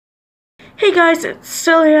Hey guys, it's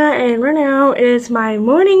Celia, and right now is my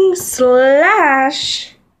morning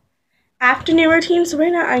slash afternoon routine. So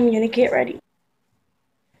right now I'm gonna get ready.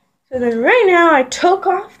 So then right now I took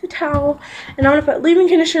off the towel and I'm gonna put leave-in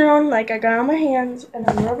conditioner on like I got on my hands, and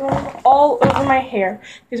I'm rubbing it all over my hair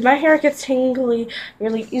because my hair gets tingly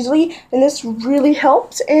really easily, and this really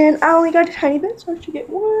helps. And I only got a tiny bit, so I should get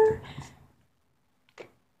more.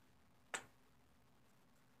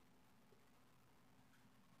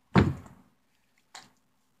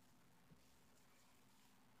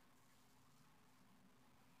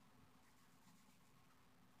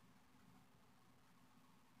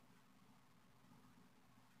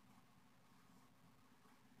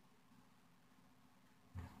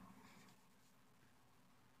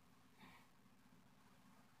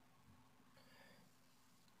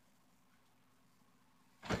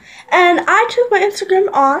 And I took my Instagram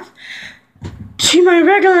off to my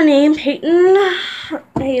regular name, Peyton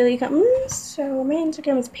Haley Cummins. So my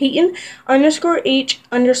Instagram is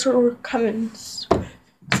Peyton_H_Cummins.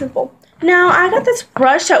 Simple. Now I got this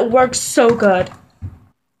brush that works so good.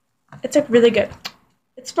 It's like really good.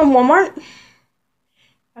 It's from Walmart.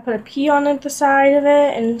 I put a P on the side of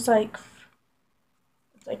it, and it's like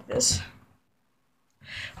this.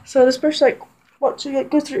 So this brush like lets you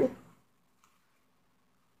go through.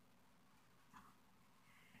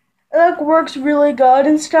 It like works really good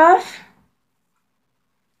and stuff.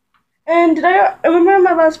 And I remember in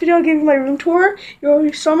my last video I gave you my room tour. You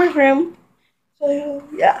already saw my room. So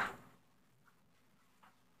yeah.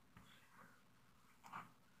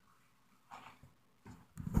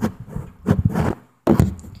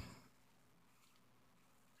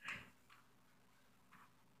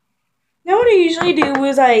 Now what I usually do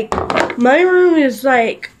is like my room is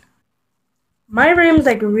like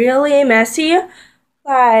really messy.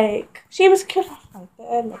 Like she was killed off my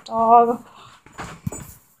bed, my dog.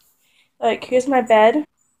 Like here's my bed.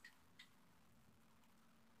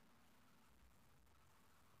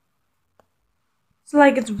 So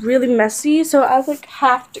like it's really messy, so I like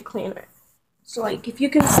have to clean it. So like if you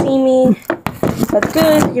can see me, that's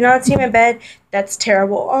good. If you're not seeing my bed, that's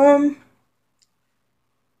terrible.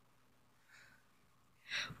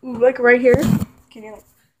 Like right here. Can you like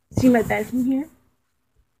see my bed from here?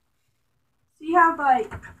 So you have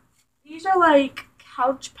like these are like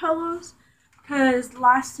couch pillows, because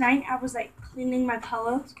last night I was like cleaning my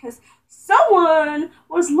pillows because someone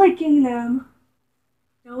was licking them.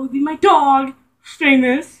 That would be my dog,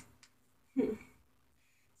 famous. So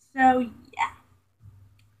yeah.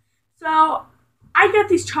 So I got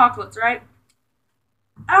these chocolates, right?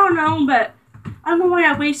 I don't know, but I don't know why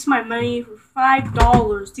I waste my money for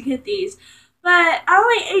 $5 to get these. But I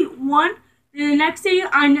only ate one, and the next day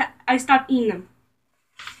I stopped eating them.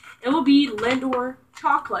 It will be Lindor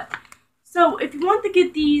chocolate. So if you want to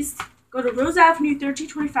get these, go to Rose Avenue,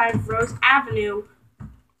 1325 Rose Avenue.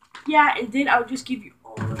 Yeah, and then I'll just give you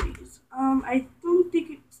all of these. I don't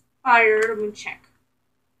think it's expired. I'm gonna check.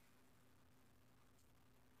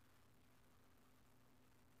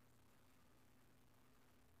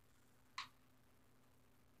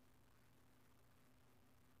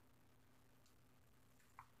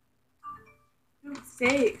 I don't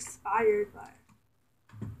say expired, but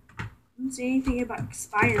I don't say anything about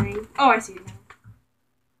expiring. Oh, I see it now.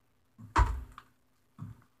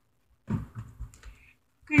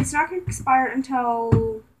 Okay, it's not going to expire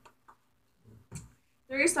until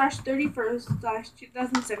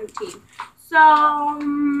 30/31/2017. So, I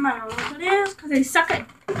don't know what it is because I suck at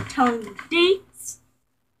telling the dates.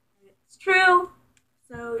 It's true.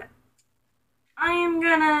 So, yeah. I am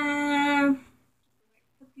gonna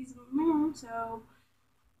put these in my room, so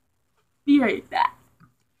be right back.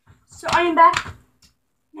 So, I am back.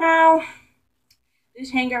 Now,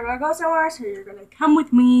 this hanger will go somewhere, so you're gonna come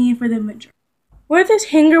with me for the adventure. Where this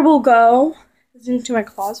hanger will go is into my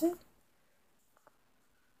closet.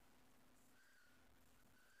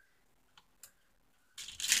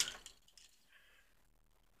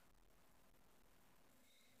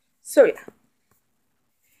 So yeah.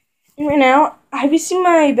 And right now, have you seen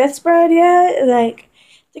my bedspread yet? Like,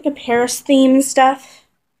 it's like a Paris theme and stuff.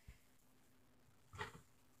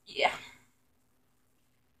 Yeah.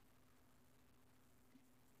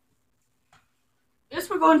 This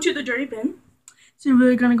we're going to the dirty bin. So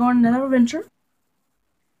we're gonna go on another adventure.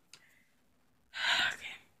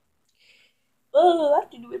 Okay. Oh, I have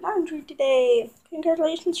to do laundry today.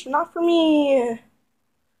 Congratulations, not for me.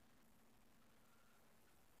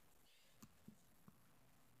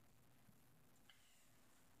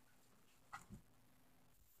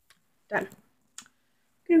 Done.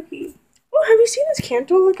 Okay. Oh, have you seen this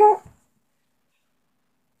candle I got?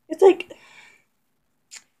 It's like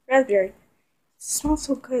raspberry. smells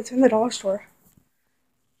so good. It's in the dollar store.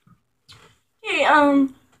 Okay,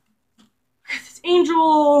 this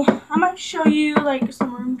angel, I might show you like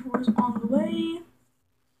some room tours on the way.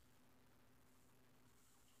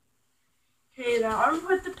 Okay, now I'm gonna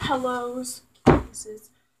put the pillows pieces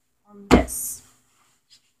on this.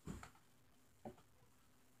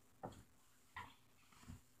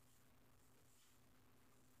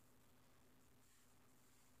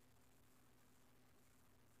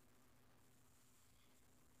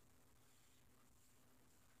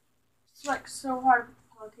 It's like so hard with the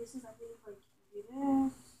pillowcases. I think like you do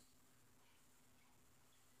this.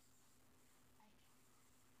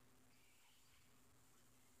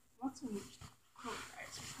 Lots of cool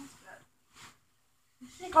guys. Sounds good. I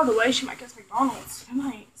think on the way she might get McDonald's. It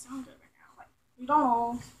might sound good right now. Like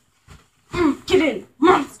McDonald's. Get in,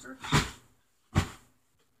 monster.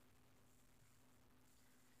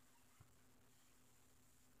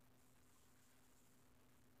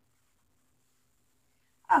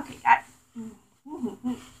 Okay, guys.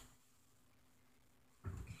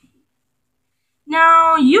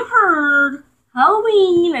 Now you heard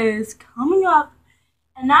Halloween is coming up,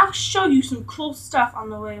 and I'll show you some cool stuff on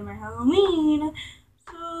the way of my Halloween.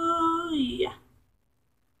 So yeah.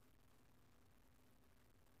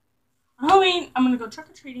 On Halloween, I'm gonna go trick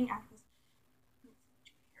or treating after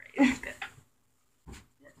this. Good.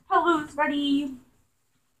 Pillows ready.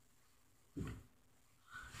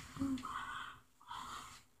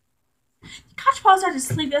 The couch paws I had to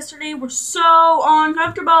sleep yesterday were so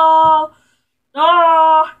uncomfortable.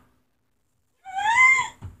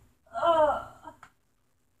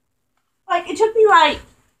 Like it took me like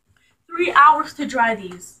 3 hours to dry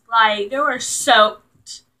these. Like they were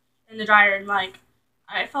soaked in the dryer, and like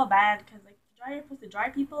I felt bad because like the dryer is supposed to dry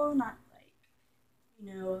people, not like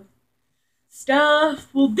stuff.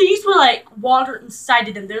 Well, these were like water inside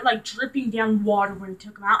of them. They're like dripping down water when I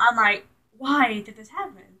took them out. I'm like, why did this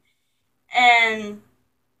happen? And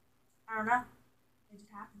I don't know. It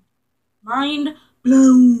just happened. Mind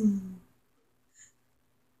blown.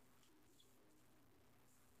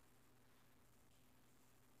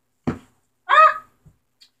 Ah!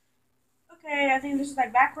 Okay, I think this is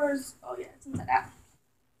like backwards. Oh yeah, it's inside out.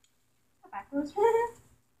 Not backwards.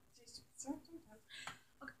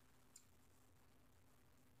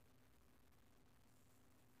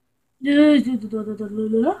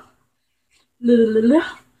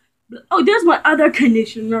 Oh, there's my other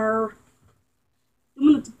conditioner. The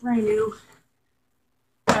one that's brand new.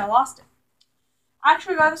 But I lost it. I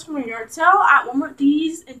actually got this from a yard sale at Walmart.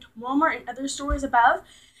 These and Walmart and other stores above.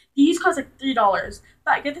 These cost like $3.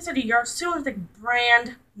 But I get this at a yard sale. It's like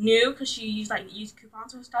brand new because she used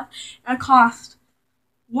coupons and stuff. And it cost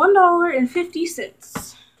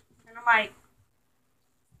 $1.50. And I'm like,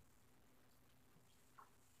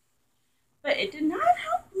 but it did not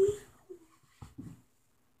help me.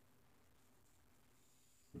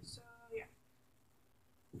 So yeah.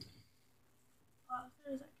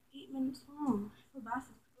 There's like 8 minutes long. I feel bad for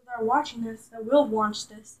people that are watching this, that will watch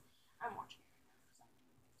this. I'm watching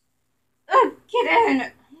it. Ugh, get in!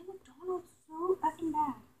 McDonald's so effing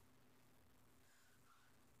bad.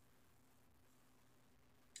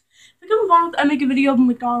 If I get McDonald's, I make a video of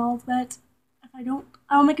McDonald's, but if I don't,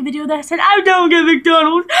 I'll make a video that said I don't get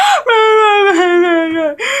McDonald's.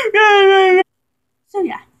 So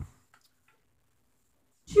yeah.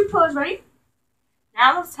 2 pillows ready.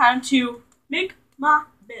 Now it's time to make my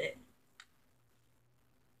bed.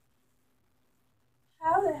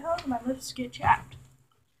 How the hell do my lips get chapped?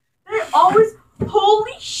 They're always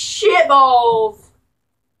holy shit balls.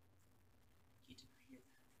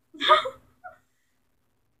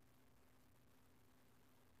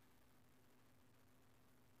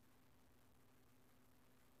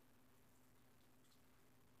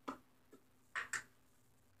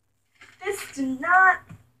 This did not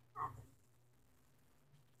happen.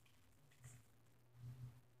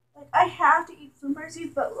 Like I have to eat some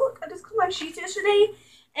mercies, but look, I just cleaned my sheets yesterday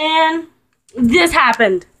and this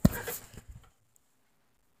happened.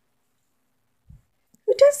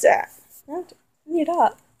 Who does that? I have to clean it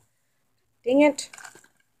up. Dang it.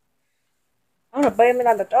 I'm gonna blame it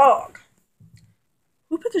on the dog.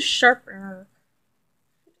 Who put the sharpener?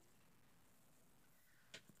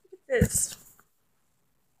 Look at this.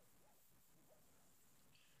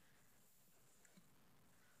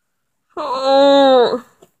 Oh.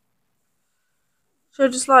 Should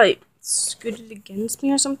I just like scoot it against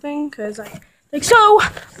me or something? Cause like so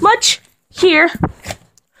much here.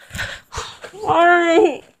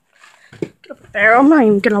 Alright. Get up there. I'm not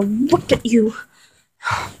even gonna look at you.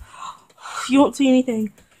 You won't see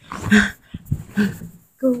anything.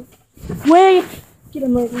 Go away. Get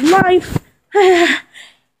in my life.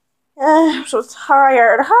 I'm so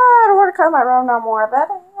tired. I don't want to come around no more, but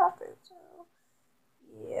I have to. So.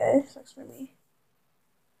 Yeah, it sucks for me.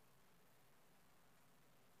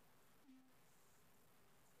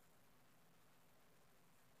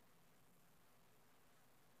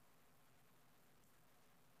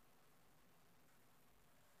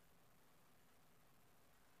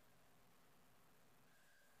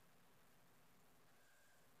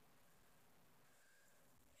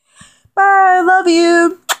 Bye. Love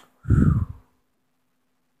you.